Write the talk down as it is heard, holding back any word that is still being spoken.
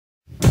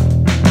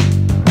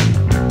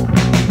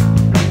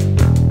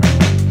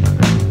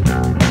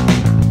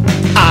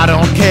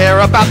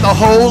care about the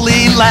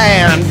Holy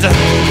Land.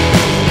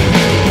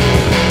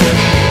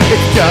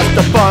 It's just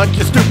a bunch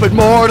of stupid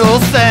mortal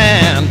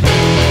sand.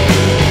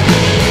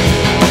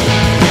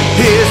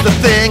 Here's the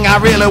thing I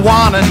really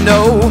wanna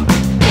know.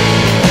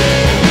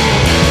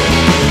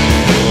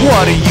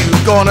 What are you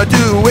gonna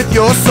do with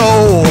your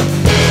soul?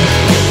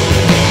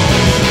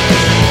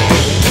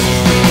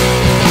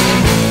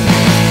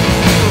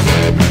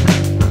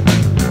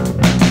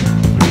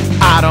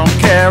 I don't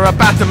care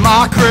about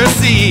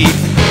democracy.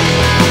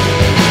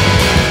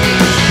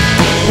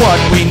 What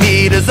we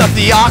need is a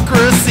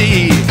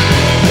theocracy.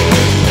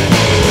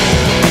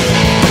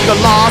 The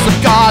laws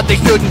of God, they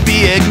shouldn't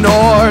be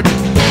ignored.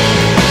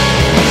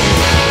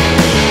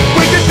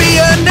 We could be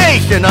a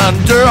nation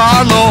under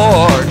our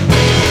Lord.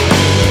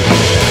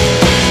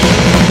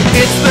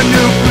 It's the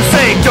new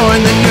crusade,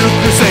 join the new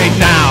crusade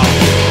now.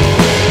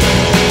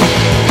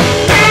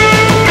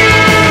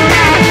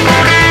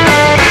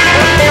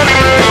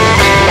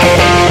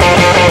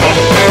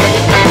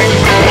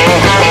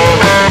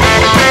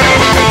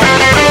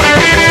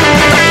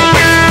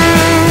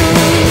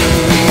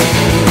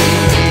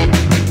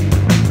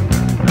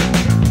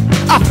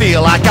 I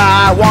feel like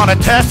I want to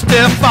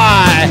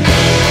testify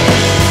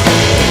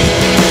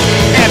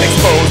and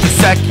expose the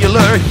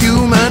secular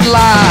human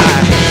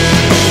lie.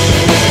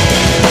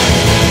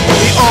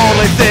 The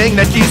only thing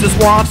that Jesus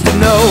wants to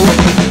know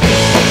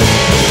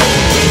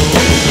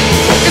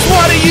is,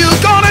 what are you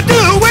gonna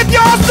do with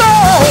your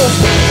soul?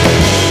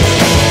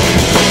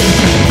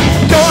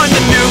 Join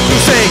the new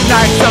crusade,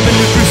 Knights of the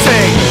new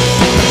crusade.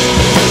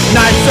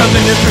 Knights of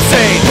the new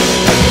crusade.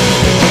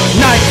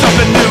 Knights of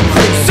the new crusade.